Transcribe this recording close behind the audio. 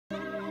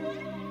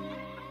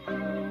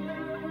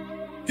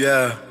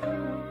Yeah.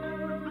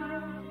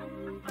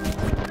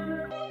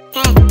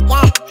 Gang,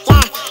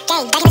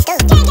 back in the stool.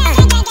 Gang,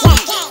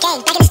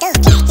 back in the stool.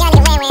 Yeah,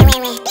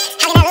 nigga, win.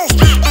 How can I lose?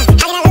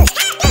 How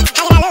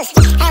can I lose?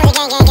 I was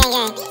a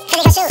gang.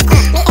 Philly go shoot.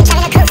 Me and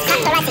Trevor no coast.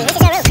 Paparazzi, this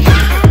is your roof.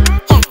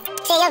 Yeah,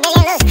 see your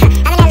vision lose.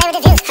 I'm in LA with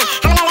the views.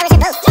 I'm in LA with the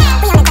booth.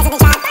 We on the quest of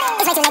the job.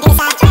 It's way too late to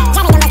decide.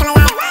 Jamming the most, I'm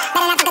alive.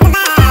 Better not fuck up the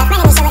vibe.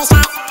 Running this shit with a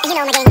shot. And you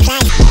know my game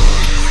flies.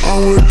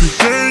 I'm with the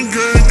gang.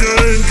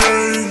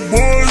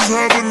 Boys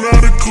hopping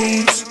out of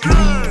coops.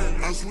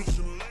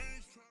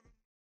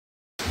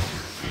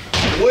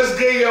 What's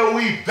good, yo?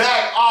 We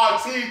back,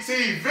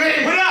 RTTV.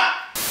 What up?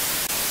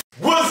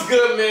 What's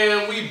good,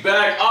 man? We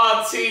back,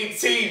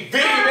 RTTV,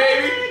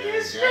 baby.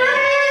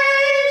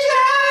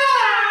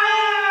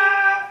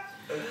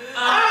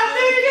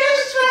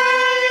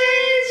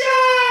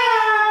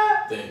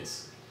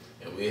 Things.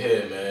 And we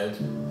here, man.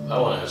 I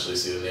want to actually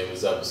see the name of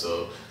this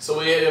episode. So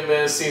we here,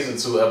 man. Season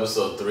 2,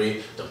 episode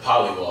 3, the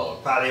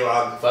Pollywog.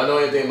 Pollywog. If I know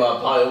anything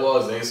about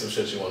Pollywogs, there ain't some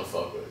shit you want to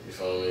fuck with. You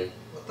feel me?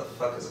 What the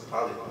fuck is a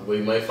pollywog?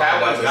 We might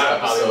find out this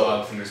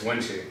episode. From this one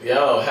chick.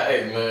 Yo,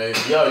 hey man,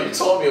 yo, you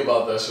told me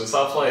about that shit.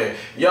 Stop playing.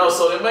 Yo,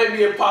 so there might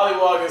be a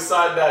pollywog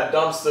inside that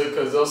dumpster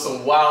because there was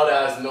some wild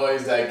ass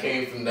noise that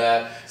came from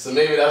that. So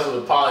maybe that's what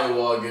a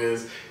pollywog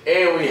is.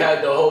 And we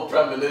had the whole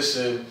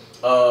premonition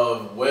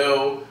of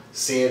Will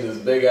seeing this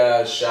big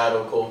ass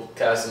shadow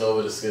casting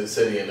over the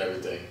city and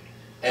everything.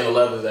 And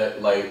 11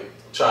 that like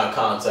trying to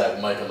contact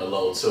Mike on the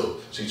low too.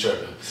 She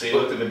tripping. So you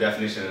looked at the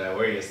definition of that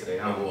word yesterday,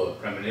 huh? What?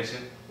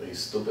 Premonition? Are you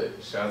stupid?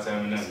 Shout out to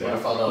Eminem. I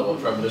found out what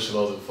premonition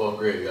was in 4th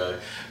grade, guys.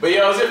 But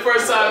yo, it's your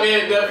first time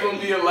here, definitely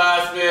be your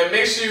last, man.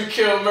 Make sure you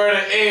kill, murder,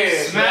 and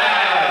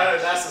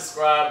smash that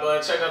subscribe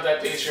button. Check out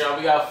that Patreon.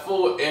 We got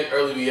full and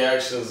early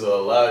reactions of a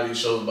lot of these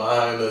shows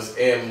behind us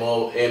and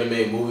more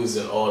anime movies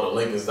and all. The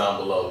link is down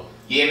below.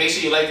 Yeah, make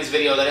sure you like this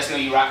video. Let us know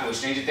you're rocking with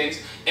Stranger Things.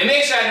 And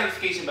make sure that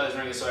notification bell is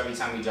ringing so every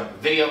time we drop a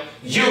video,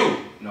 you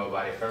know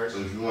about it first.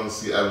 So if you want to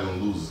see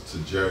Evan lose to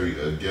Jerry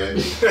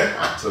again,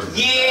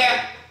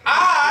 Yeah,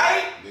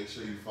 alright. Make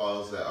sure you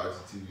follow us at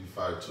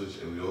RTTV5 Twitch,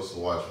 and we also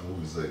watch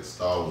movies like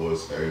Star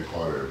Wars, Harry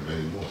Potter, and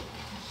many more.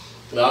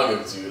 No, I'll give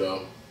it to you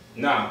though.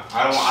 No,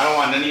 I don't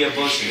want none of your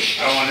bullshit.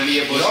 I don't want none of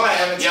your bullshit. No, I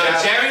haven't. Yo,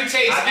 Jerry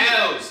takes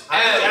L's.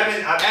 I've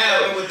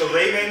been with the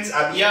Ravens,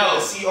 I beat him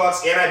with the Seahawks,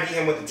 and I beat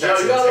him with the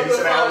Texans. Yo, and he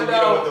said I only beat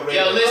him with the Ravens.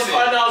 Yo,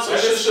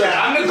 listen.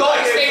 I'm the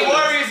Golden State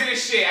Warriors in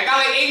this shit. I got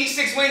like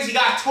 86 wins, he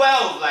got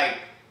 12. Like,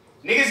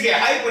 niggas get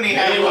hyped when they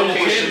have a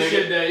location.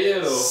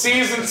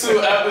 Season 2,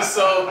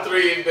 episode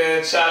 3,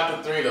 man. Chapter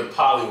 3, the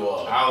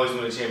Pollywog. I always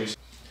win a championship.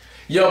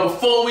 Yo,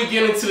 before we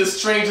get into the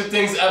Stranger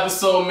Things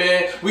episode,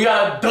 man, we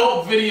got a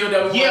dope video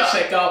that we want to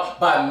check out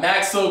by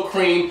Maxo,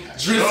 Kream,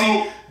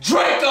 Drizzy,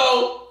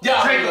 Draco.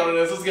 Y'all know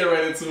this. Let's get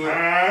right into it.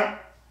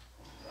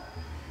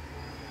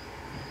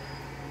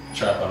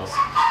 Trap house.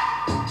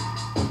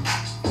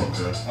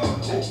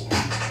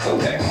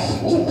 Okay.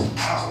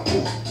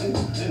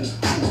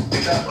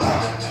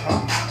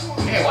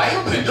 Hey, why you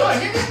open the door,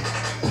 nigga?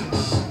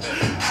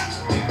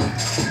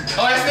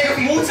 Oh, that's nigga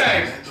from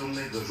Wu-Tang.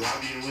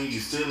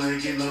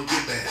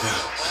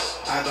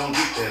 I don't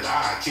get that. I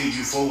kill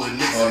you for it. Oh, no,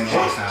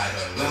 it's not.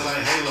 That's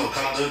like Halo,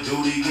 Call of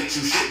Duty, get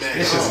you shit back.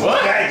 This is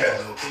what?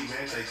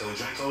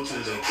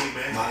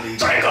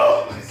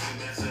 Draco!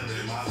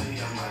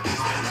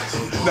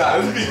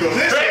 Nah, this beat goes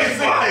crazy.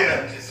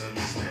 Fire. This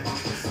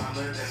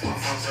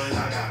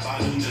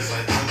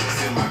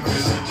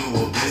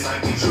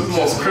is the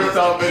most cripped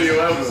out video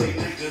ever.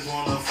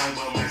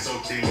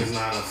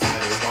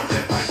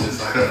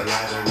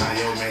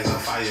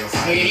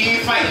 He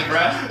ain't fighting,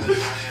 bruh.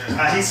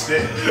 He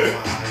spit.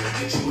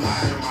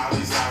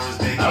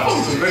 I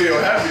hope the video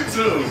happy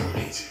too.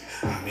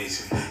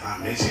 I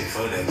mentioned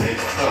for that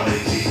paper.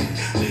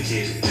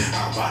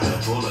 I'm about to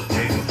pull a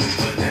paper,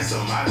 but that's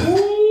somebody.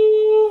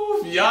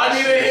 Y'all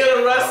need to hear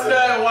the rest of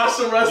that and watch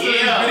the rest of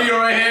this video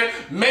right here.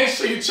 Make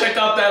sure you check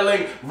out that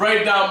link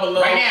right down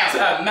below. Right now. To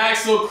have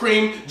Maxo,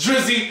 Kream,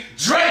 Drizzy,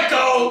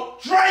 Draco.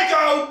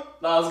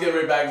 Now let's get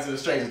right back into the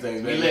Stranger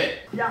Things, man. We lit.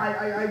 Yeah,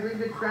 I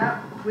rigged a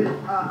trap with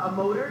a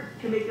motor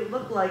to make it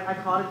look like I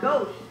caught a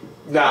ghost.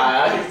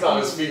 Nah, I think he's on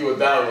to speak with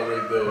that one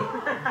right there.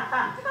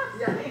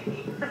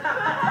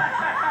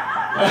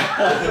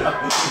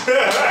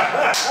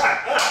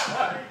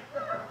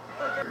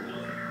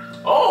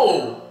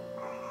 Oh!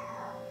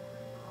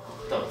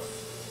 What the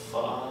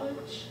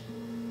fudge?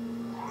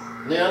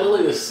 Man, I look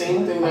like the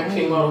same thing that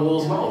came out of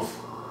Will's mouth.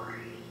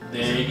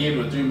 Then he gave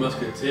him a 3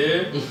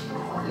 Musketeer.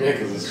 Yeah,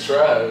 cause it's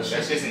trash.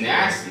 That's just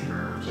nasty.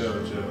 Chill.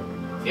 If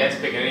you had to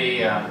pick any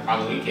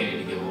Halloween candy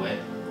to give away.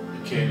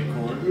 Candy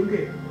corn.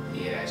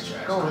 Yeah, that's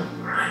trash. Go on.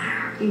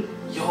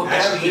 Yo,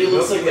 that really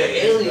looks like an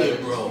alien,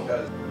 bro.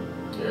 Yeah,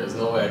 there's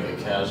no way I can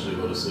casually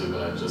go to sleep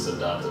when I just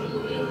adopted a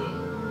new alien.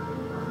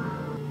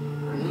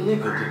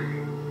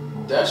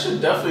 Nigga, that shit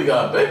definitely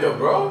got bigger,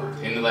 bro.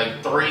 In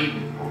like 3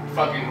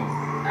 fucking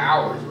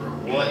hours, bro.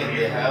 What in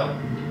the hell?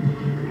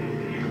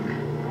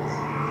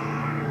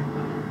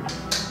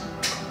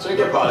 Check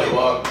your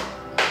Pollywog.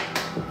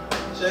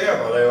 Check out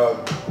Pollywog.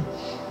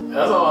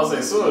 That's all I'll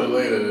say. Sooner or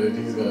later,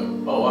 he's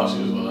gonna. Oh wow, she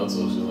was going up to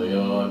him. She was like,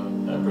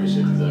 yo, I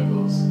appreciate these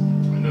echoes.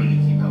 I know you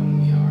keep helping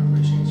me out. I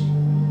appreciate you.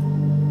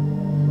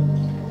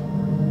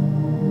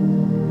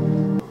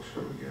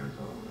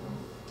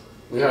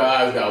 We her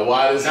eyes got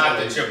wide as Not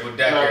the triple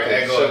decker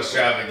Eggo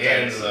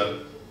extravaganza.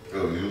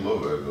 Yo, you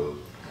love Eggos.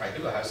 I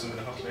do. I have some in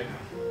the house right now.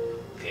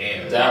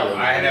 Damn. That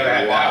I never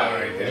had that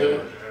one right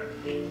there.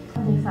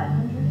 On day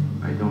 500?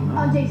 I don't know.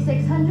 On day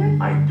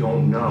 600? I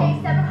don't know. Day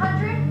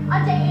 700?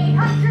 On day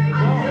 800?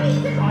 On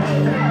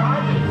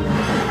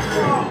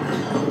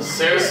day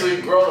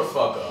Seriously, grow the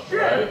fuck up,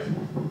 right?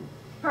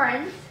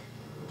 Friends,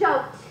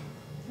 don't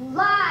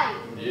lie.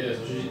 Yeah,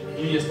 so you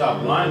need to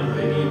stop lying to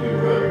her. They need to be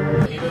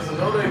real. He doesn't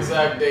know the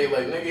exact date.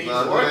 Like, nigga, he's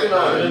Nah, working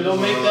on Then it.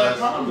 don't make that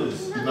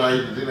promise. You know,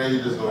 he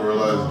just gonna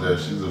realize that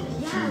she's a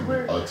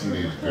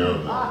teenage girl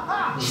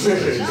now.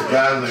 She's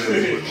guys like a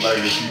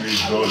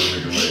teenage daughter,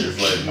 nigga. Like, it's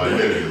like my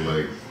nigga,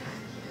 like.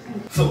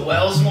 The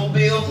Wells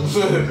Mobile?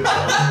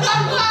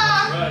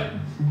 Right.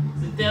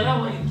 So, Dad, I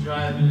want you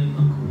driving in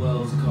Uncle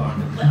Wells' car.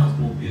 The Wells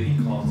Mobile, he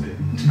calls it.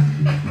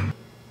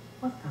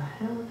 What the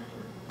hell?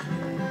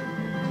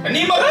 I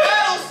need my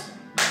bells!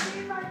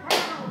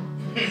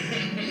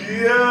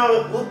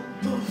 Yo, what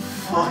the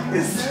fuck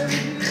is that?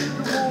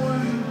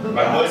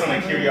 My boy's on a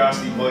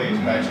curiosity voyage,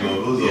 Patrick. Yo, if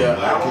it was a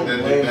black kid that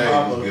did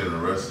that, he was getting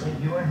arrested.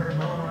 You ain't heard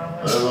rolling around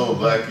That little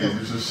black kid,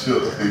 you should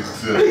shit like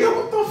Yo, that.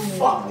 what the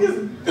fuck is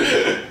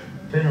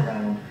Been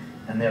around,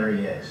 and there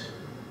he is,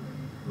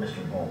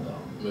 Mr. Baldo.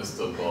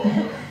 Mr. Baldo?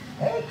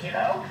 Hey,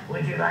 kiddo,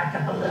 would you like a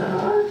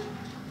balloon?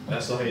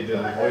 That's how you do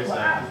the voice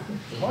act.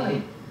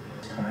 Funny.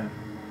 This time,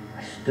 I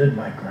stood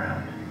my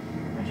ground.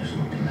 I just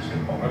looked at Mr.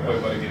 My Baldo. boy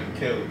about to get him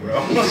killed,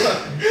 bro. This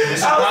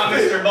is not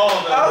Mr.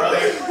 Baldo, brother.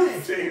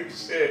 Same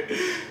shit.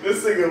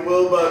 This nigga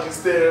Will about to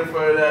stand in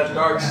front of that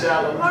dark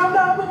shadow. I'm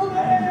not moving.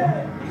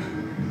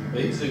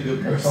 But he's a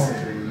good That's all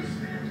person.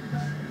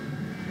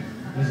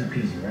 it is. Easy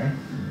peasy, right?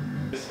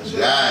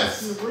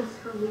 Yes!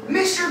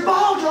 Mr.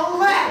 Baldo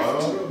left! Why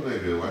don't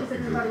nigga? Why Is you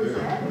everybody's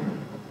there? dead?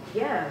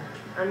 Yeah,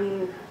 I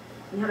mean,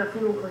 we had a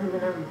funeral for him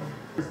and everything.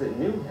 That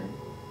knew him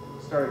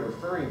started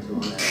referring to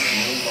him as no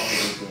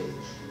longer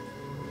engaged.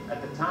 At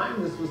the time,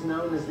 this was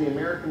known as the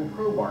American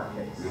Crowbar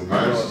case. Your Although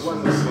marriage it is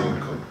from wasn't the same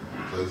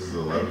places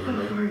 11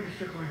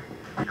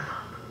 right?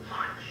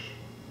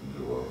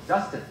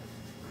 Dustin.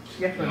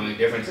 The only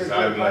difference is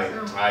I'd be like,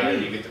 alright,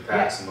 you get the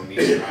pass, and when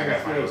these, I gotta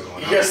find what's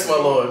going on. Yes, my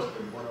lord.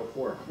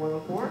 104.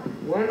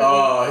 104?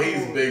 Oh,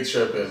 he's big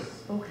tripping.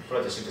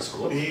 Brought this shit to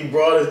school. He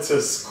brought it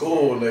to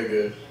school,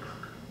 nigga.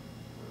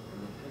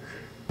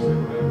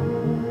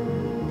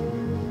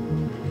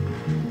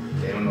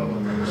 They don't know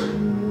about that shit.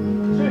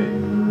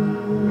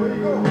 Where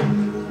you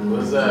going? What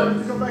is that?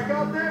 You come back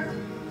out there?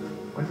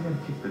 Why's he gonna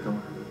keep the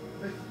door?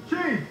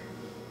 Chief!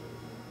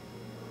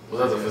 Was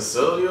that the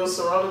facility or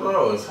surrounded by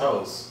or his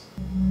house?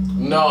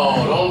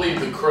 No, don't leave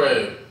the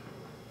crib.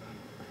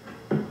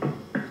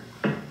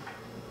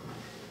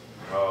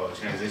 Oh,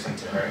 transition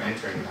to her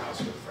entering the house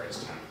for the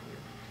first time.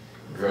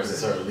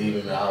 Versus her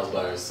leaving the house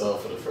by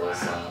herself for the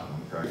first time.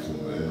 Oh,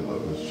 man,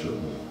 love is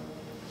children.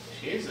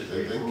 She is a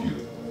They great think you.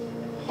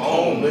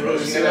 home, bro. Nigga, She you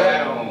never see that?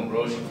 had a home,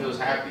 bro. She feels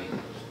happy.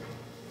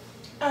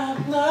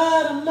 I'm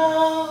not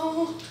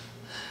alone.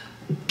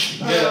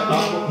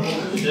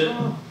 Yeah, shit.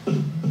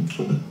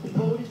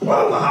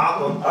 Papa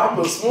Hopper. I'm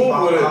a smooth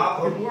with it.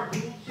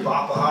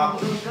 Papa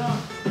Hopper.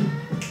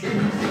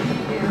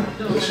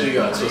 Make sure you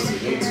got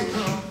twisted me too.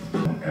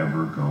 Don't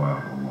ever go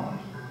out alone,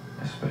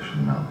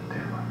 especially not in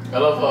daylight. I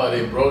love how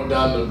they broke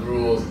down the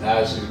rules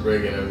as she's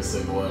breaking every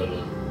single one of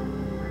them.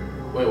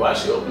 Wait, why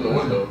she open the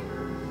window?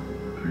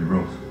 3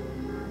 rules.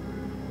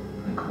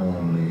 They call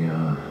them the,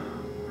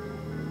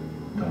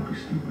 don't be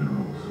stupid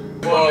rules.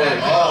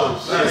 Oh,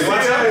 shit. You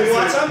want some? You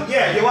want some?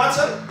 Yeah, you want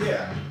some?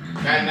 Yeah.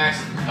 Mad Max,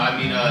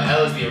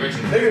 L is the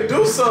original. Nigga,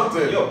 do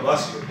something. Yo,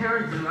 bless you.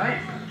 Parents are right.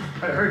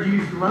 I heard you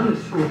used to run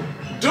this school.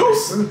 Do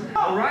something.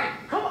 All right,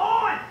 come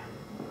on!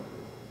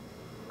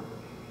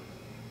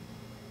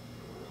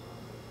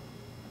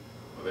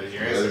 Well, there's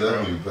your That's answer, bro.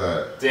 definitely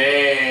Pat.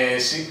 Damn,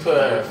 she put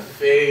her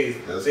face.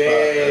 That's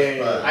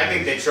Damn. Pat. I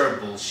think that you're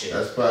bullshit.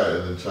 That's Pat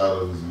and the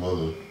child of his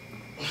mother.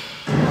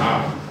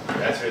 Wow,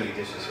 that's really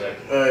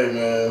disrespectful. Hey,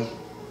 man.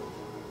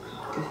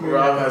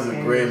 Rob has a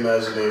great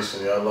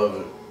imagination. Yeah, I love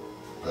it.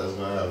 That's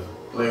not happening.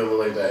 Nigga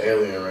look like that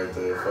alien right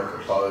there.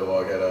 Fucking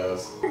Pollywog head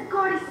ass. This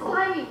guard is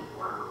slimy.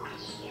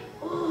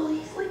 Oh,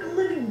 he's like a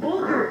living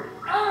booger.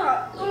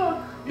 Ah,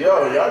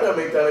 Yo, y'all gotta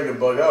make that nigga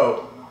bug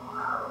out.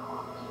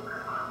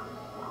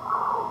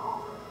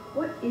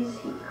 What is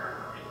he?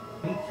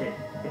 Hates it.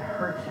 It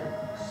hurts him.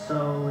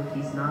 So if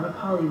he's not a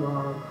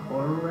pollywog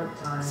or a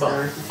reptile, It's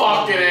a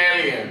fucking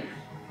alien.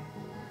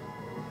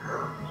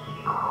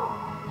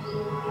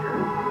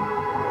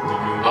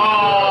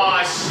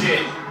 Oh,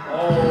 shit.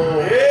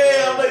 Oh,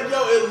 yeah. I'm like,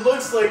 yo, it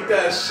looks like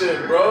that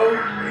shit, bro.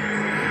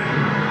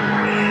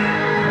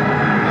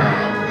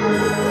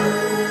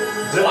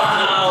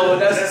 Wow,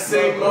 that's the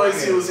same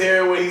noise he was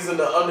hearing when he's in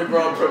the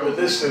underground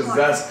premonitions.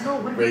 That's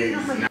crazy.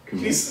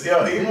 He's,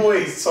 yo, even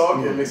when he's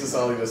talking, it makes it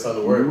sound like there's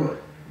something to worry about.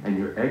 and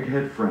your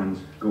egghead friends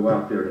go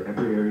out there to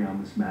every area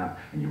on this map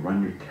and you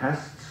run your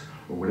tests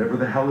or whatever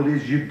the hell it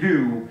is you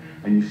do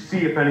and you see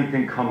if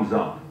anything comes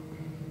up.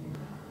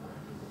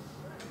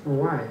 Well,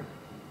 why?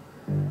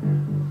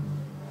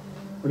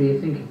 What are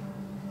you thinking?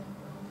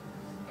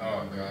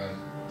 Oh, God.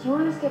 Do you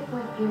want to skip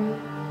point period?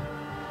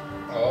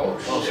 Oh,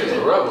 Oh, shit. she's a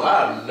rebel.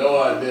 I have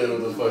no idea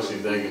what the fuck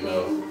she's thinking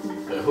of.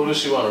 Like, who does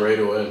she want to raid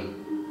to win?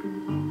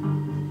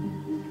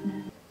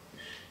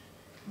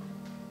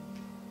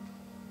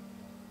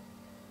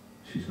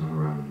 She's not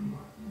around anymore.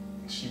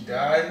 She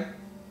died?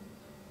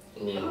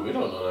 I mean, we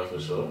don't know that for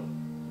sure.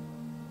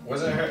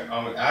 Wasn't her,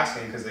 I'm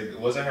asking, because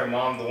wasn't her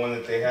mom the one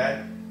that they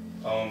had?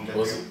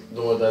 Was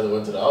the one that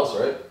went to the house,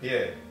 right?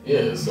 Yeah.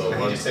 Yeah, so.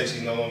 But he just said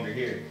she's no longer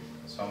here.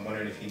 So I'm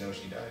wondering if he knows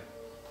she died.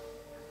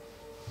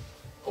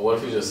 Or what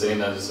if he's just saying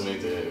that just to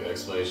make the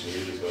explanation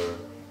you just heard?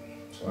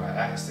 So I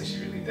asked if she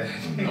really died.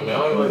 I mean, I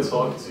don't even like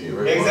talking to you.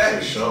 Right?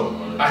 Exactly. Show,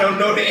 man. I don't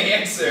know the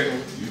answer.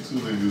 You two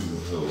niggas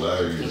is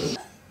hilarious.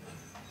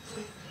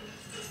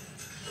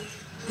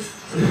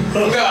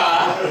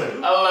 God,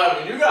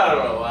 11, you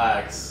gotta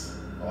relax.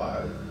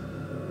 Why?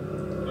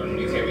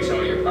 You can't be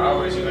showing your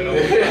powers, you know. Yeah,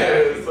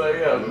 it's like,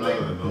 yeah, I know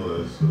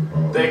that shit, bro.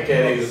 think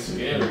it is.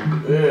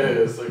 Yeah,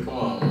 it's like, come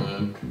on,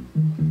 man.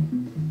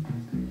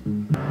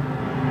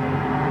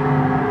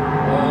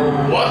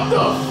 What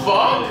the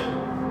fuck?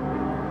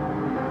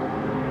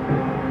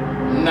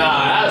 Nah,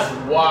 that's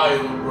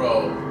wild, bro.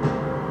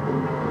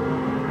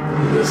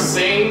 The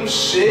same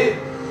shit?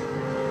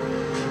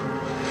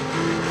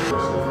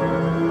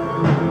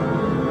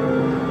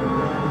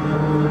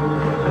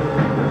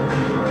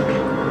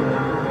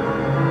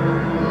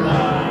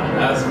 Nah,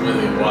 that's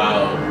really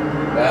wild.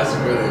 That's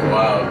really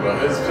wild, bro.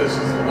 His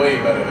picture's way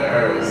better than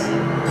hers.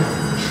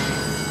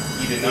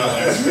 He did not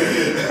learn.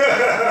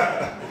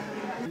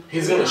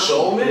 He's gonna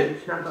show him it?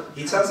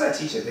 He tells that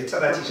teacher. They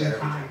tell that teacher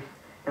everything.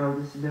 Now,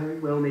 this very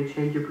well may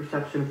change your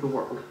perception of the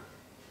world.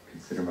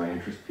 Consider my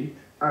interest piqued.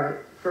 Alright,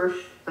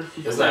 first, let's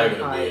just It's not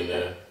gonna clarify be in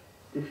there.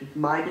 this is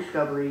my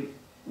discovery,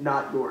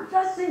 not yours.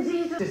 Justin,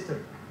 Jesus.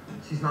 Sister.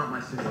 She's not my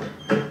sister.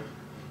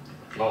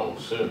 Oh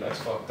shit. That's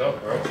fucked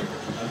up, bro.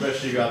 I bet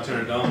she got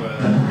turned on by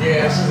that.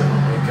 Yeah, she's like,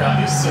 oh my god,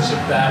 you're such a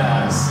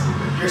badass.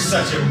 You're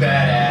such a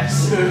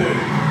badass.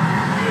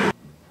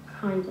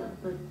 Kinda,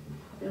 but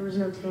there was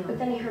no tail. But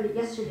then he heard it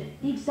yesterday.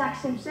 The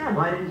exact same sound.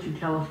 Why didn't you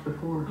tell us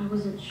before? I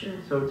wasn't sure.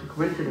 So it's a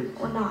coincidence.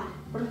 Or not.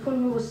 What if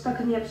when we was stuck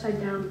in the upside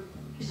down,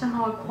 he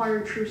somehow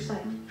acquired true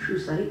sight? True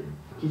sight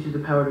gives you the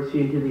power to see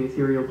into the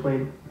ethereal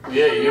plane.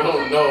 Yeah, you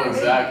don't know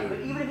exactly. But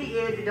even if he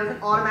is, it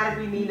doesn't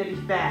automatically mean that he's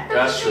bad.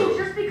 That's true.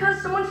 Just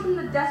because someone's from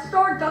the Death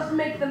Star doesn't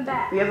make them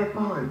bad. We have a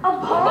bond. A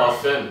What bond?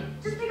 about Finn?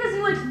 Just because he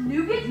likes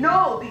nougat?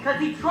 No, because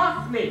he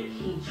trusts me.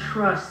 He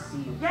trusts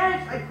you.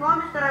 Yes, I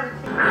promised that I would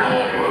take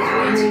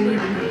Oh, it's way too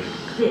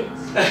big.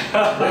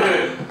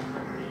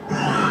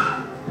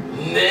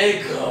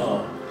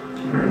 Nigga.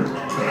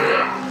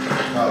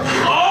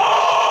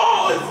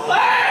 Oh, his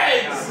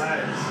legs!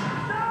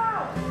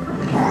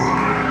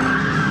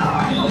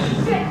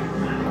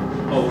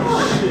 Oh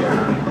shit.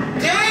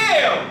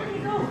 Damn!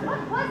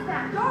 What was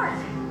that? Dart!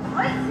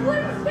 What? What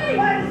escape?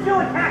 Why did you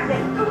attack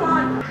it? Come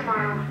on!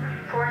 Tomorrow,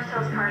 Forest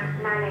Hills Park,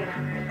 9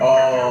 a.m.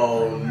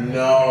 Oh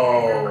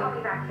no. Call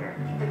me back here.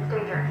 It's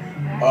dangerous.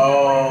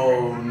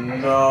 Oh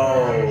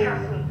no.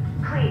 Trust me,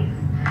 please.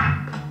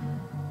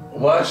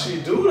 Why'd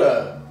she do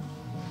that?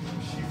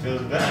 She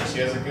feels bad. She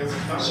has a good So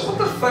time. what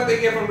the fuck they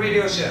get from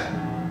Radio Shack?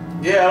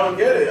 Yeah, I don't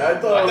get it. I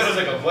thought I it thought it was, was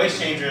like a voice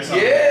changer or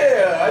something.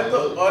 yeah, I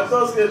thought it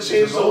was gonna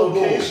change the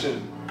location.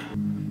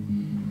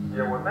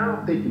 Yeah, well, now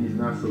I'm thinking he's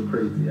not so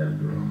crazy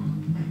after all.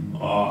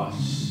 Oh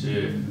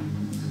shit.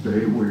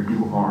 Stay where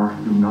you are.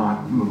 Do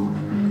not move.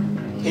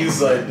 He's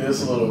like,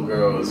 this little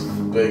girl is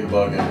big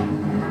bugging.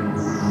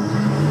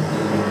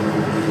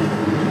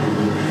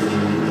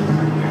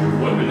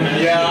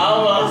 Yeah,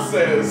 I'm about to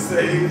say the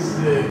same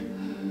shit.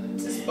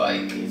 This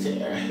bike,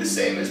 the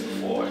same as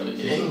before.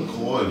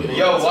 Corny.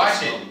 Yo,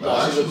 watch it.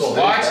 Nah, she's a call.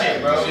 Watch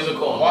it, bro. She's a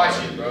call.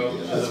 Watch it, bro.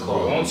 She's a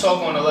call. Don't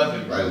talk on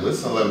 11, bro. Right,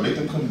 listen, like, make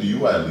them come to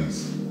you at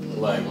least.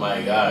 Like,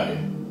 my guy.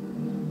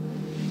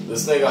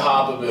 This nigga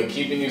Hopper been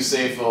keeping you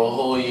safe for a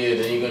whole year,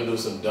 then you gonna do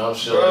some dumb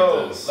shit Bro,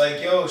 like this.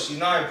 like, yo, she's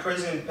not in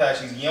prison, Pat.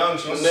 She's young.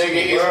 She wants to Nigga, see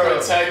the he's world.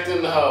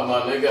 protecting her,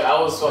 my nigga.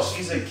 I was fucking.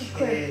 She's a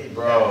kid.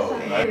 Bro.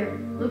 Like,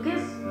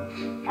 Lucas?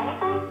 Excuse me! I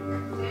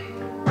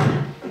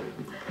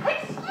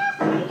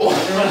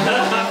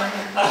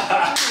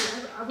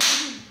was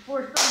looking for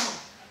someone.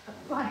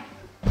 Bye.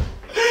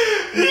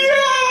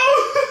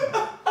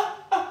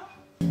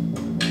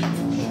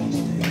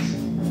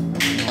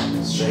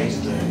 Strange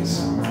things.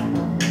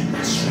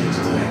 Strange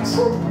things.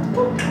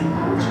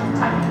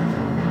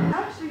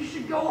 Actually, you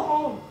should go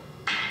home.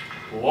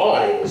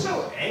 Whoa.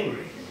 So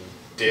angry.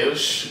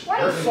 Dish.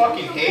 Why You're do you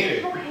fucking so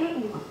hater. I don't hate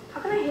you.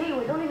 How can I hate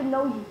you? I don't even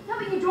know you. Yeah,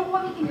 but you don't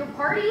want me in your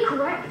party?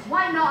 Correct.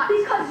 Why not?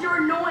 Because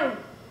you're annoying.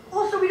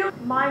 Also, we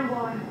don't mind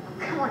why.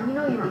 Come on, you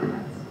know you're not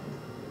friends.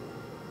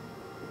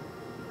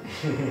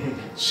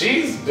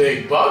 She's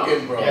big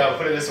bugging, bro. Yeah, I'll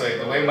put it this way.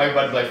 The way my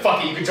bud's like,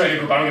 fuck it, you can join the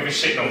group. I don't give a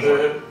shit no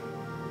more.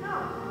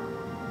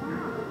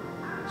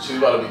 She's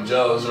about to be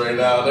jealous right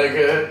now,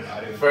 nigga.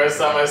 First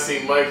time I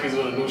see Mike, he's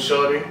with a new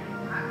shorty.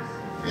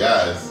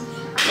 Yes.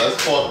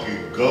 Let's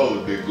fucking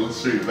go, nigga. Go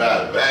straight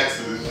back. Back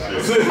to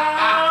this shit.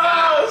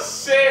 Oh,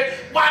 shit.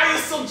 Why are you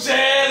so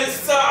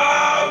jealous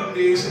of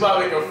me? She's about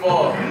to make her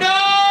fall.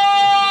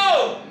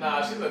 No!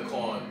 Nah, she's a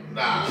corn.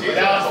 Nah.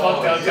 That was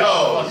fucked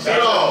up.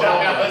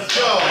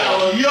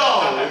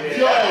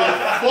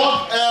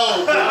 Fuck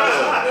L, bro.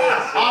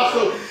 Also,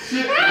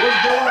 shit,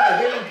 what's going on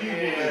here?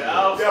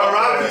 Yo,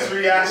 Robbie's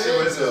reaction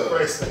was his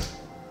person.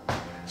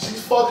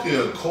 She's fucking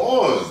a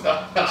corn.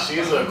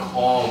 She's a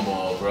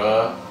cornball,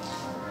 bruh.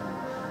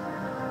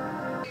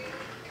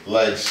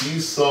 Like,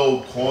 she's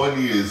so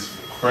corny as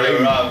crazy.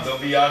 Hey, Rob,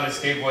 don't be on the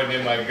skateboard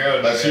near my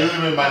girl. Like, she was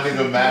in my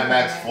nigga Mad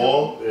Max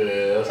 4.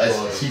 Yeah, that's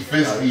like, she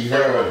physically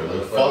her.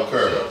 Like, fuck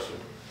her.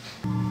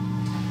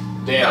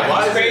 Damn,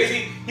 Nah, he's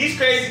crazy. He's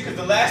crazy because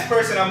the last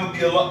person I'm gonna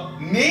be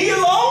alone. Me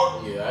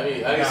alone? Yeah,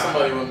 I need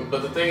somebody with me.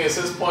 But the thing is,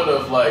 his point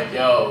of like,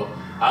 yo,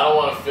 I don't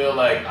want to feel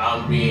like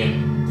I'm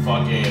being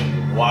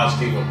fucking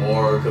watched even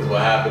more because what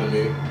happened to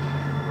me.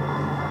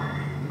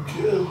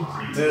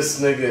 This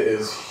nigga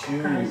is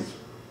huge.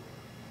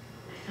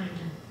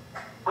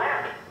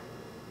 Where?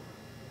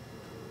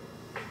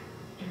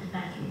 In the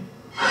bathroom.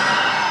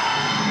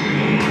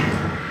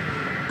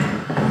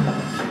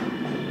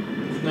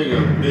 Nigga,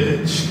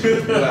 bitch.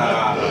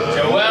 Nah.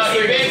 Joel, he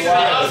been to the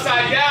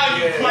upside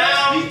down, you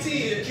clown. PT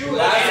and Q. And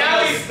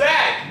now he's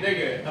back.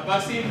 Nigga, if I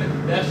seen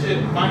that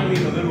shit finally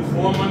in a little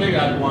form, my nigga,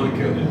 I'd want to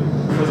kill it.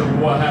 Because of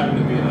what happened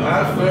to me.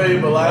 I feel you,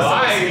 but last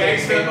time I seen that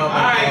gangster. came out my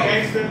Alright, mouth.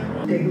 gangster.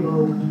 Take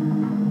low,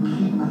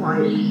 keep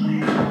quiet.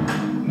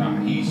 Nah,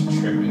 he's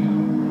tripping.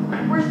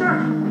 Where's Dirk?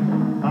 I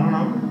don't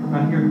know.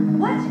 Not here.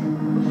 What?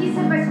 He's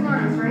hit by some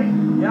artists, right?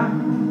 Yeah,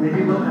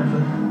 maybe we'll have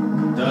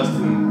some.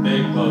 Dustin,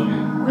 big bugging.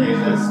 Yeah,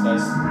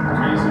 that's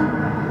crazy.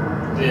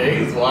 Yeah,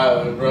 he's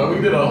wild, bro. We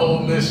did a whole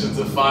mission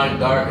to find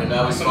Dark, and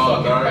now we Some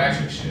found fucking Dark.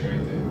 Patricrt shit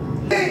right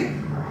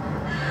there.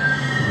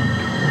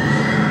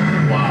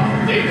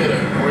 Wow, they did a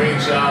great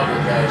job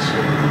with that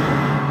shit.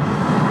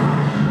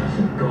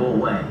 Go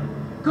away.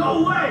 Go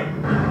away!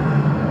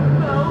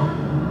 No.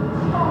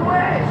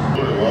 Away.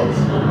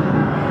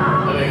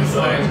 And he's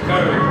like,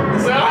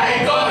 he's like, I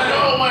ain't going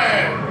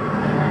nowhere.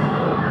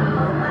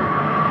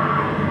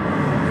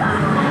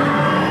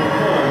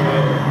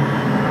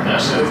 That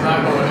shit is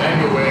not going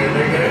anywhere,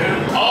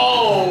 nigga.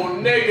 Oh,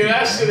 nigga,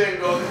 that shit ain't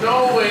going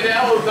nowhere.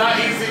 That was not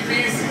easy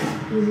peasy.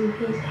 Easy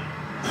peasy.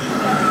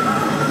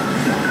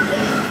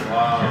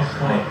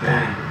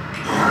 Wow.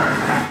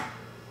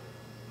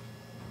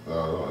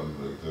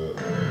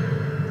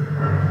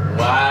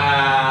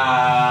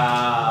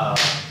 Wow.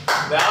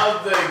 That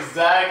was the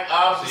exact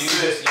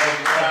opposite of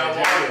what I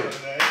wanted.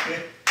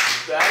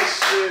 That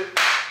shit.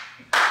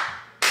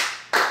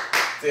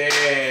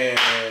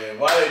 Damn.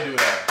 Why they do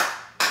that?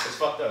 It's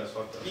fucked up. It's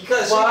fucked up.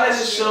 Because Why the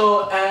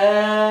show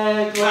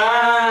act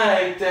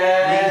like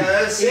that?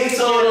 Because He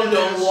told him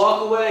don't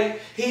walk away.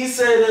 He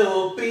said it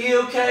will be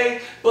okay,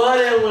 but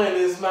it went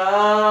his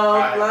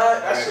mouth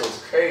like that shit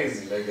was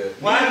crazy, nigga.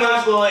 Why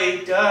my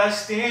boy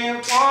Dustin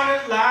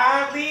wanna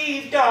lie,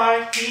 leave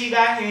Dark? He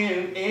got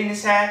him in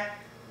his hat.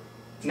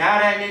 Now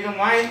that nigga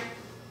might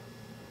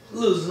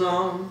Lose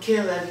on.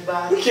 kill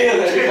everybody.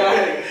 Kill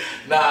everybody.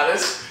 Nah,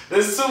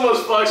 there's too much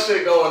fuck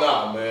shit going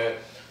on, man.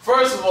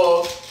 First of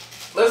all,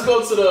 let's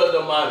go to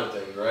the minor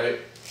things, right?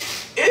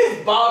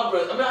 Is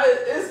Barbara,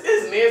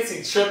 is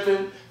Nancy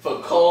tripping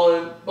for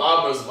calling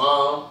Barbara's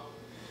mom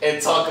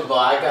and talking about,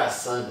 I got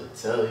something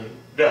to tell you?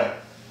 Yeah.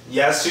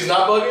 Yes. She's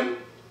not bugging?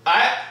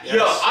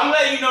 Yo, I'm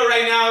letting you know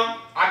right now,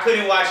 I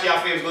couldn't watch y'all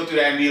fans go through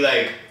that and be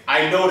like,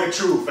 I know the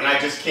truth and I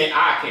can't do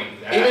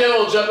that. Even if it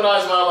will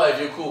jeopardize my life,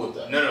 you're cool with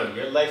that? No,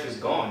 your life is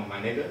gone, my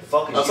nigga.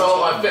 Fuck is I'm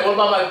talking about what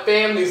about my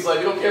family's life?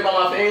 You don't care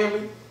about my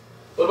family?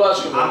 What about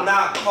you, bro? I'm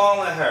not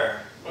calling her.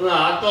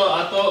 Nah, I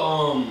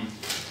thought,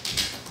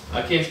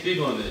 I can't speak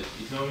on it.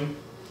 You feel me?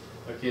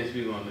 I can't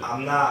speak on it.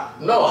 I'm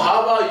not. No,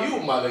 how about you,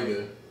 my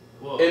nigga?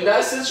 What? In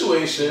that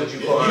situation,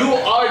 you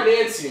are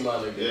Nancy, my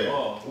nigga. Yeah.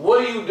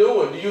 What are you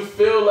doing? Do you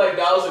feel like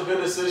that was a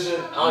good decision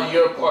on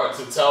your part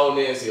to tell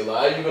Nancy? Like,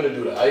 how are you gonna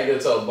do that? How are you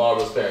gonna tell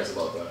Barbara's parents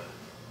about that?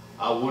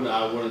 I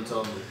wouldn't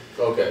tell them.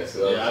 Okay,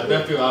 so Yeah, I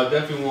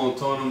definitely won't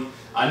tell them.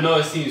 I know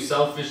it seems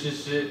selfish and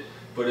shit,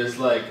 but it's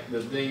like,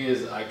 the thing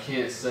is, I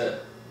can't set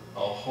a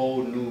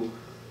whole new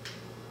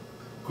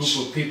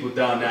group of people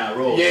down that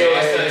road.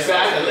 Yeah, So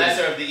exactly. the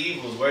lesser of the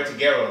evils. Word to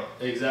Gero.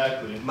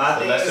 Exactly. My The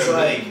thing lesser is of the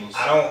like, evils.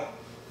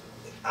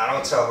 I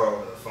don't tell her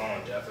over the phone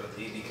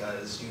definitely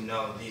because you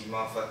know these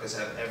motherfuckers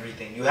have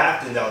everything. You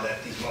have to know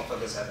that these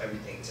motherfuckers have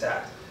everything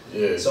tapped.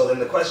 Yeah. So then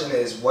the question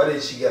is, what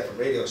did she get from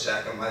Radio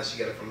Shack and why did she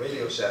get it from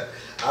Radio Shack?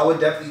 I would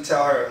definitely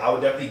tell her, I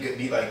would definitely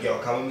be like, yo,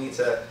 come with me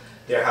to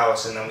their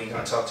house and then we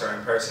gonna talk to her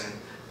in person.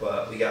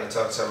 But we gotta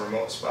talk to a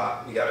remote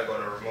spot. We gotta go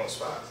to a remote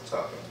spot to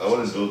talk to her. I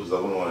wouldn't do it because I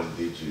wouldn't want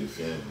to date you, your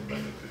family,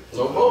 man.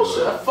 So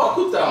bullshit. I fuck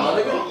with that,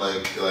 my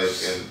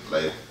nigga.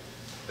 Like,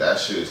 That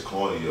shit is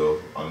corny, yo.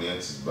 On the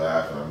Enter's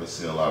behalf, and I've been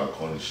seeing a lot of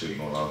corny shit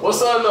going on. What's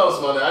something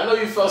else, man? I know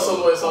you felt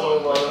some way,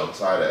 something about I'm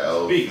tired of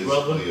Elle Speak,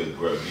 physically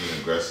being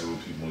aggressive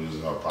with people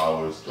using her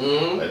powers.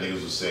 Like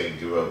niggas was saying,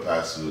 give her a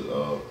pass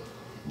to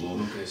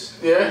Lucas.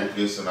 Yeah.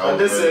 Lucas, and I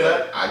did say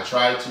that. I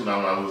tried to, and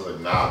I was like,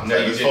 nah. No,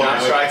 you did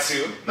not try to.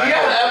 He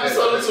had an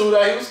episode or two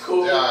that he was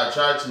cool. Yeah, I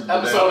tried to.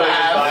 Episode and a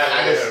half.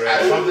 I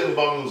guess something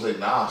about me was like,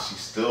 nah, she's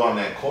still on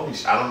that corny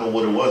shit. I don't know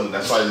what it was, and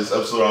that's why this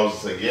episode I was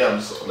just like, yeah, I'm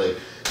just like,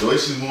 the way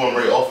she's moving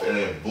right off, and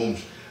then boom,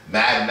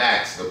 Mad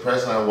Max, the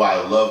person who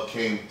I love,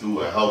 came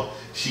through and helped.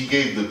 She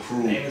gave the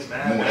crew new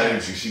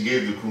energy. She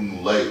gave the crew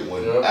new light.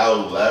 When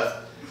Elle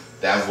left,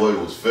 that void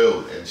was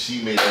filled, and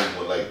she made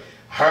everyone like.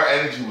 Her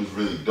energy was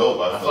really dope.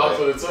 I feel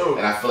like, it too.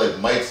 And I feel like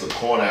Mike's a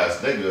corn ass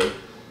nigga,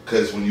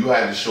 cause when you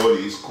had the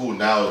shorty, it's cool.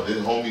 Now this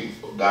homie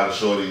got a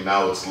shorty.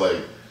 Now it's like,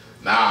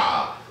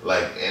 nah,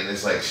 like, and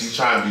it's like she's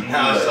trying to be cool.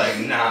 Now it's like,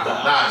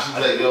 nah. She's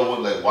like, yo,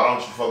 what, like, why don't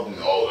you fuck with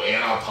me? Oh,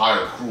 and I'm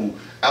part of the crew.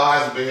 Elle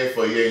hasn't been here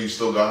for a year. You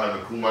still got her in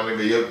the crew, my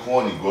nigga. You're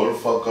corny. Grow the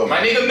fuck up. My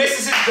nigga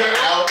misses his girl.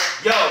 Elle,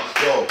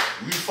 Yo,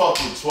 we fuck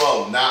with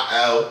 12, not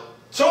Elle.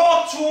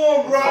 talk to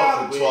him, bro.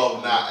 Fuck with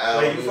 12, not Elle.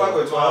 Wait, you fuck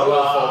with 12?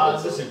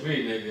 I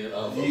disagree, nigga.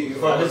 You I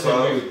fuck with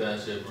 12? disagree with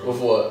that shit, bro.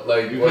 With what?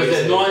 Like,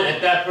 because knowing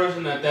at that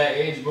person at that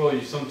age, bro,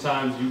 you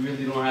sometimes you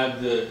really don't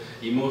have the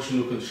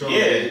emotional control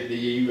that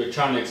you were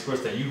trying to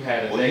express that you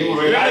had at that age.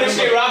 I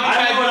remember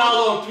when I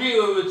was on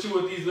 3 with you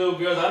with these little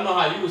girls. I know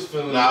how you was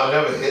feeling. Nah, I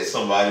never hit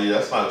somebody.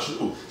 That's not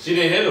true. She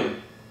didn't hit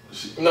him.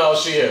 No,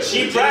 she hit him. She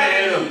hit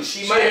him.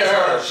 She hit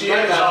her. She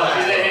hit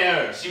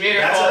her. She made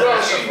her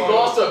fall. She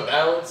lost her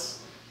balance.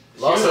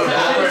 Lost her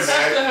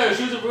balance.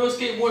 She was a real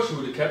skateboarder. She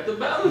would have kept the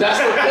balance. That's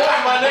the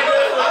point, my nigga.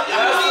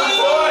 That's the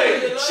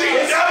point. She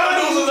never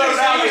loses her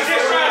balance. She's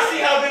just trying to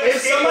see how good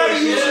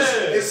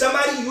if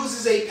somebody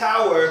uses a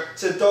power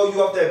to throw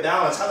you off their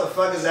balance, how the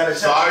fuck is that a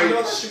chance? Sorry. You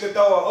know that she could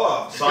throw her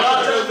off.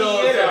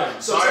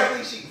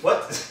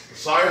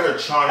 Sorry, her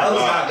charm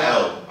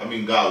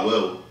got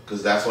Will,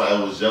 because that's why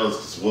Elle was jealous,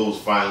 because Will was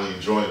finally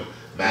enjoying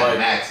Mad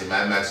Max, and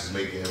Mad Max was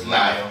making him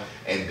laugh,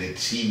 and that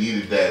she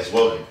needed that as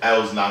well.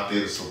 Elle's not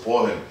there to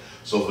support him,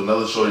 so if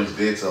another shorty's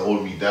there to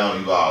hold me down,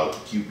 you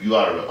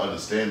gotta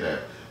understand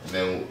that. And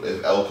then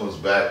if Elle comes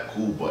back,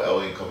 cool, but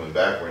Elle ain't coming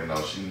back right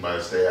now. She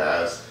might stay her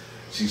ass.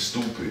 She's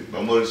stupid.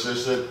 Remember what she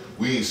said?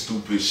 We ain't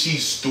stupid.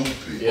 She's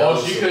stupid. Yeah,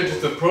 she could have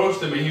just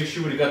approached him and she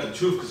would have got the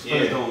truth, because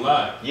friends don't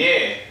lie.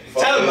 Yeah.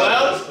 Tell him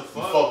Wells.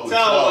 Fuck with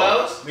Tell 12.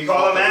 Wells. We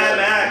call him Mad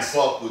Max.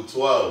 Fuck with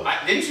 12.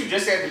 Didn't you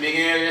just say at the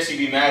beginning of this you'd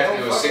be mad if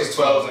there was 6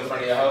 12s in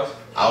front of your house?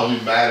 I'll be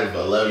mad if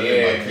 11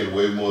 and my kid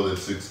way more than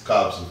 6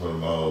 cops in front of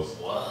my house.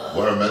 What?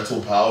 With her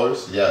mental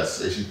powers,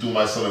 yes. If she threw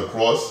my son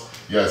across,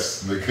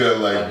 yes. Nigga,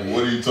 like,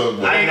 what are you talking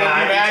about? I ain't gonna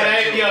be mad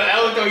at it. Yo,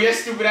 Elle throw your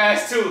stupid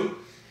ass too.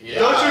 Yeah,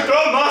 don't you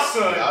throw my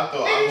son?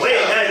 Wait.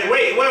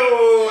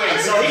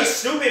 So he's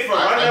stupid for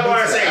running up on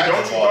her and saying,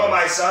 don't you throw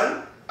my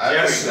son? Are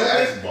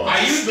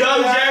you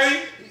dumb,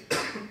 Jerry?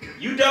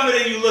 You dumber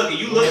than you look, and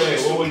you look like a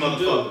stupid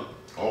motherfucker.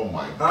 Oh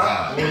my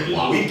God.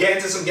 We get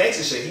into some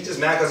gangster shit. He just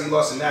mad because he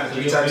lost in Madden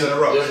 3 times in a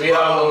row. You're beating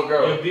on a little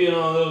girl. You're beating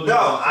on a little girl.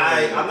 No,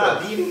 I'm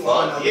not beating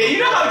on. Yeah, you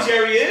know how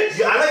Jerry is.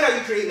 Yeah, I like how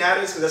you create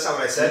narratives because that's not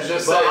what I said. You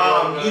just but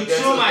said you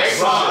threw my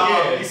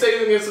son. You said you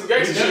gonna get some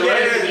gangster shit,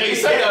 right? You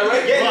said that,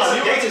 right? Getting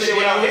some gangster shit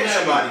without hitting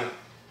somebody.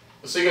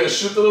 So you gonna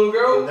shoot the little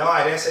girl? No,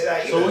 I didn't say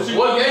that either. So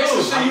what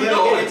gangster shit you I'm gonna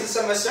doing? get into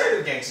some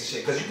assertive gangster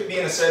shit because you could be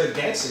an assertive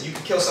gangster. You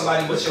could kill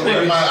somebody with your I'm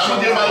words.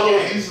 gonna get my little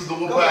nieces to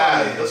whoop her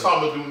ass. That's what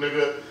I'm gonna do,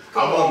 nigga.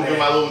 I'm gonna get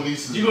my little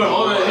nieces. You gonna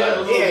hold her head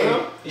with a little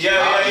girl? Yo.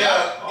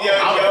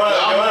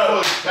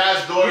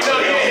 Past door. You know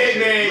you're a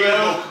hitman,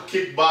 yo.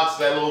 Kickbox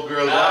that little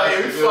girl. Nah,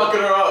 you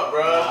fucking her up,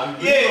 bro.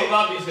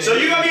 So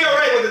you're gonna be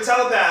alright with the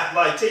telepath,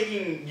 like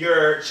taking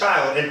your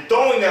child and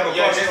throwing them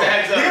across the room.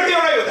 You're gonna be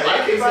alright with that.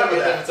 My kid's gonna be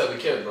a different type of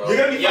kid, bro. You're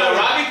gonna be fine with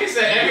that. Robbie can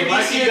say every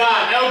DC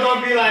God. Elle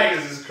gonna be like,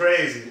 this is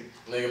crazy.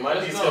 Nigga, my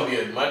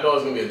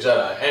dog's gonna be a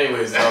Jedi.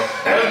 Anyways, though,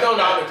 let us know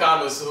down in the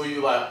comments who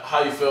you like,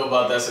 how you feel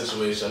about that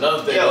situation.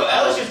 Another thing, yo,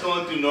 Elle's just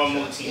going through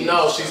normal teenage.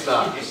 No, she's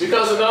not.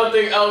 Because another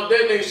thing, Elle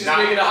did, nigga, she's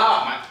making it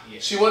hot.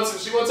 She went to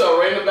a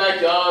rain in the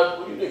backyard.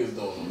 What are you niggas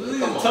doing?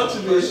 Come on,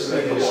 touching this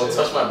shit. Come on,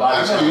 touch my body.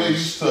 I know you're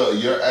used to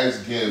your ex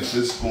getting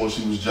physical and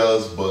she was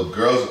jealous, but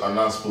girls are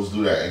not supposed to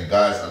do that, and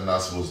guys are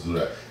not supposed to do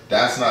that.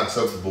 That's not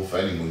acceptable for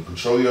anyone.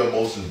 Control your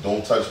emotions.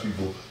 Don't touch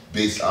people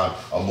based on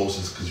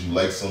emotions because you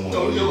like someone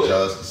or you're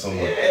jealous because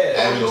someone.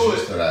 I'm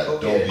used to that.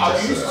 Don't be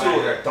jealous of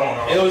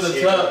that. It was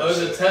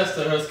a test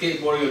of her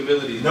skateboarding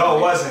abilities. No,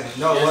 it wasn't.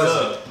 No, it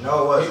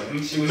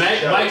wasn't.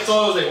 Mike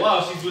saw it was like,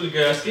 wow, she's really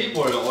good at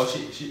skateboarding. Or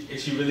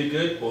is she really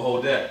good? Well,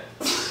 hold that.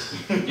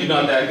 You're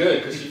not that good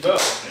because she fell.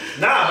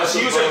 Nah, but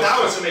she used her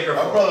powers to make her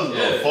fall. My brother's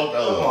gonna fuck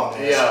Elle.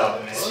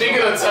 Yeah. Speaking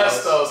of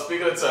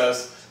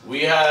tests,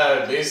 we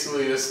had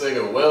basically this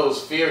nigga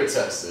Wells fear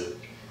tested.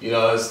 You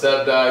know, his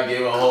stepdad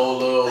gave a whole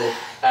little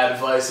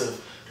advice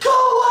of, go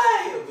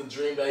away! Of the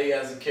dream that he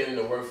has a kid and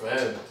to work for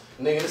him.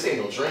 Nigga, this ain't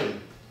no dream.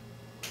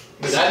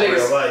 That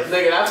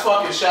nigga, that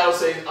fucking shadow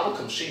saying, I'm gonna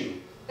come shoot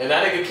you. And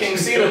that nigga King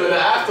seen him in the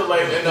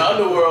afterlife, in the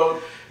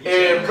underworld,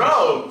 And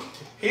bro,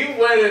 he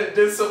went and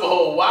did some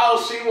whole wild.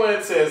 She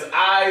went into his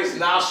eyes,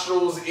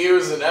 nostrils,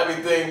 ears, and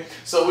everything.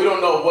 So we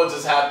don't know what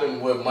just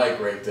happened with Mike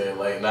right there.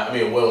 Like,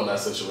 Will in that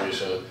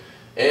situation.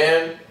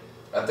 And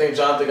I think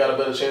Jonathan got a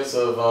better chance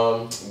of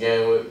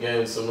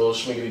getting some little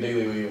schmiggity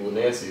diggly with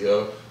Nancy,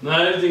 yo.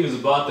 Not everything is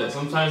about that.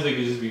 Sometimes they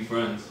can just be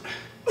friends.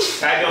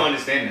 I don't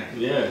understand that.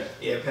 Yeah.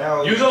 Yeah,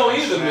 pal. You don't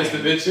either, Mr.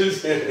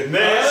 Bitches.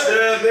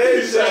 Mr.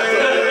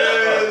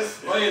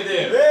 Bitches. Why you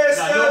there? Mr.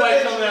 Nah, nobody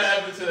Bitches. coming to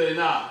heaven today.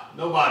 Nah,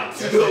 nobody.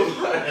 That's it.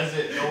 That's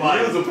it. Nobody.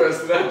 He was the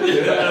person that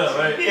did that.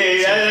 Right?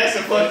 Yeah, that's a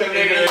fucked up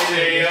nigga right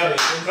there, yo.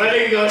 My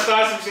nigga gonna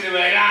start some shit and be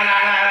like, nah.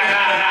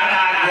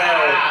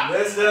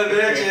 Mr.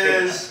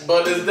 Bitches.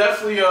 But there's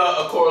definitely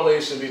a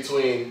correlation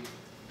between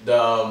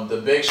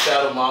the big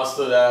shadow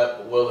monster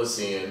that Will is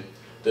seeing,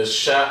 the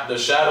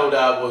shadow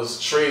that was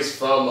traced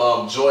from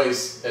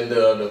Joyce in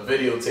the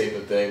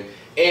videotaping thing,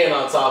 and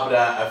on top of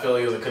that, I feel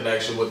like there's a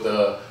connection with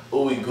the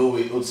ooey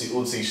gooey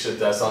ootsie shit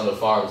that's on the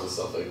farms and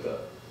stuff like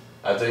that.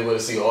 I think we're gonna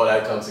see all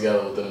that come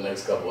together within the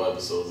next couple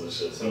episodes and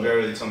shit. Some girl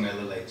really told me I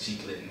look like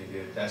Cheeklet,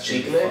 nigga. That's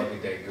Cheeklet? really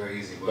fucking that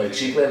crazy. Boy, Like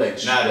Cheeklet,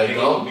 like nah, the like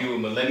nigga who be with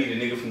Melanie, the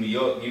nigga from New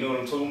York. You know what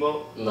I'm talking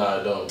about?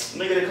 Nah, I don't.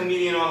 Nigga, the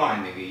comedian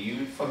online, nigga.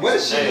 You fucking. What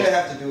does she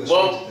have to do with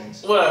Stranger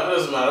Things? Whatever,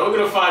 doesn't matter. We're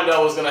gonna find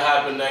out what's gonna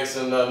happen next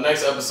in the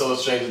next episode of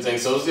Stranger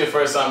Things. So this is your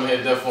first time here,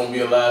 definitely won't be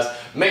your last.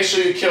 Make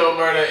sure you kill,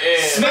 murder,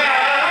 and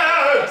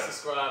smash!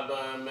 Subscribe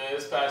button, man.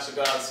 It's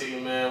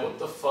Patricrt, man. What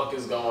the fuck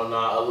is going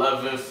on?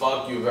 11.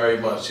 Fuck you very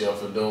much, yo,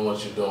 for doing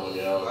what you're doing,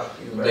 yo.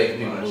 Making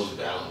people lose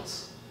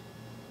balance.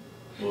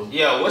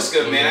 Yo, what's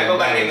good, man? I go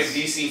by the name of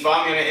DC.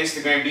 Follow me on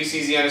Instagram,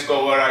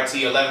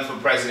 DCZ_RRT, 11 for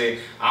president.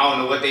 I don't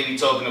know what they be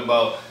talking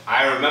about.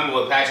 I remember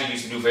what Patrick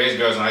used to do for his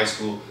girls in high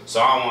school, so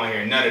I don't want to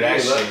hear none of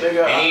that shit.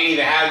 And he didn't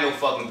even have no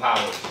fucking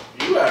power.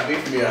 You had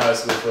beef with me in high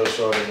school for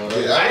sure, man.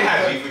 Yeah, I didn't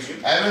have beef with you.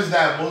 Evan's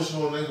that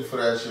emotional nigga for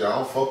that shit. I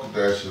don't fuck with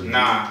that shit.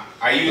 Nah,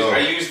 I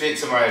used it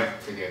to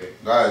forget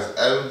it. Guys,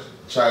 Evan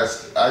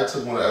I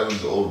took one of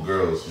Evan's old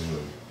girls from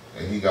him,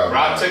 and he got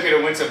Rob took her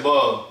to Winter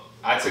Ball.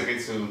 I took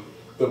it to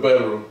the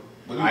bedroom.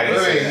 I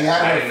didn't say that. He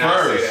had her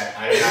first.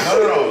 I did not say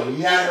No,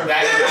 he had her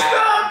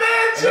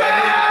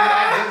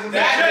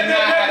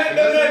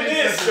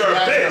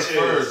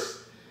first.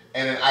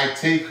 And then I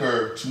take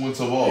her to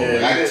Winter Ball. Yeah,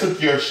 like, I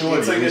took your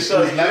shorty. It was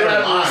never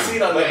mine.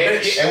 It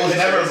was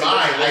never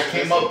mine. I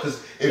came up because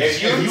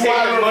if you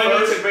had her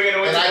first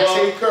and I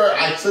take her,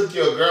 I took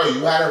your girl.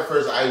 You had her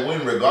first. I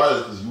win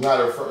regardless because you had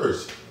her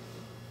first.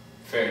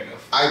 Fair enough.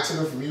 I took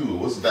her from you.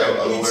 What's that?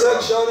 You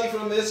took shorty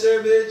from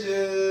Mr.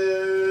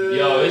 Bitches.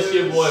 Yo, it's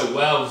your boy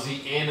Wells,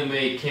 the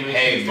anime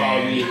chemistry.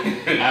 Follow me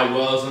at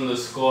Wells on the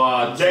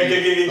squad. Fuck 11,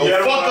 we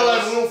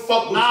don't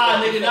fuck with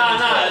Nah, nigga,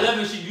 nah.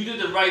 11, you did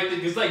the right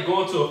thing. It's like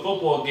going to a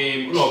football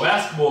game, a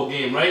basketball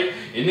game, right?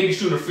 And nigga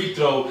shooting a free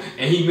throw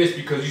and he missed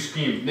because you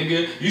screamed.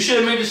 Nigga, you should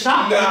have made the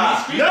shot. No,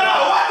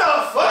 what the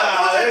fuck?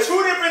 Those are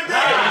two different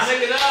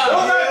things.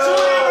 Those are two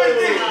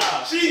different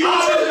things. She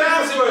uses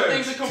passwords.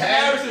 Things in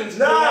comparisons.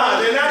 Nah,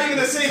 they're not even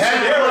the same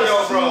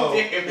scenario, bro.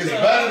 It's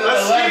better than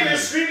 11.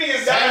 Screaming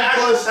is got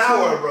actual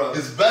power, bro.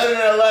 It's better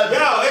than 11.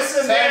 Yo, it's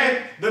a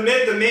man, the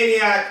myth, the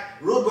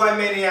maniac, Rude Boy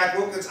Maniac,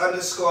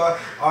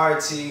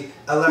 Wilkins_RT,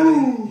 11.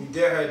 You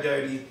did her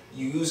dirty.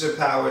 You use her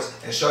powers,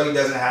 and Shorty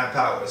doesn't have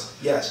powers.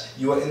 Yes,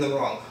 you are in the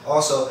wrong.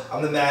 Also,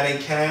 I'm the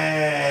Madden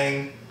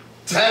Kang.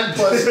 10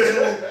 plus 2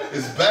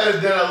 is better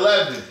than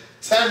 11.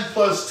 10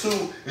 plus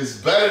 2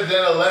 is better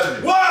than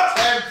 11. What?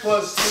 10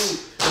 plus 2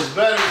 is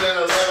better than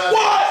 11.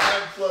 What?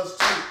 10 plus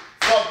 2,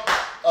 fuck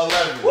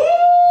 11. Woo!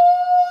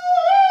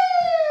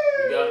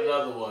 We got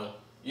another one.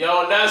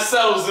 Yo, and that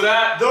settles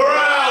that. The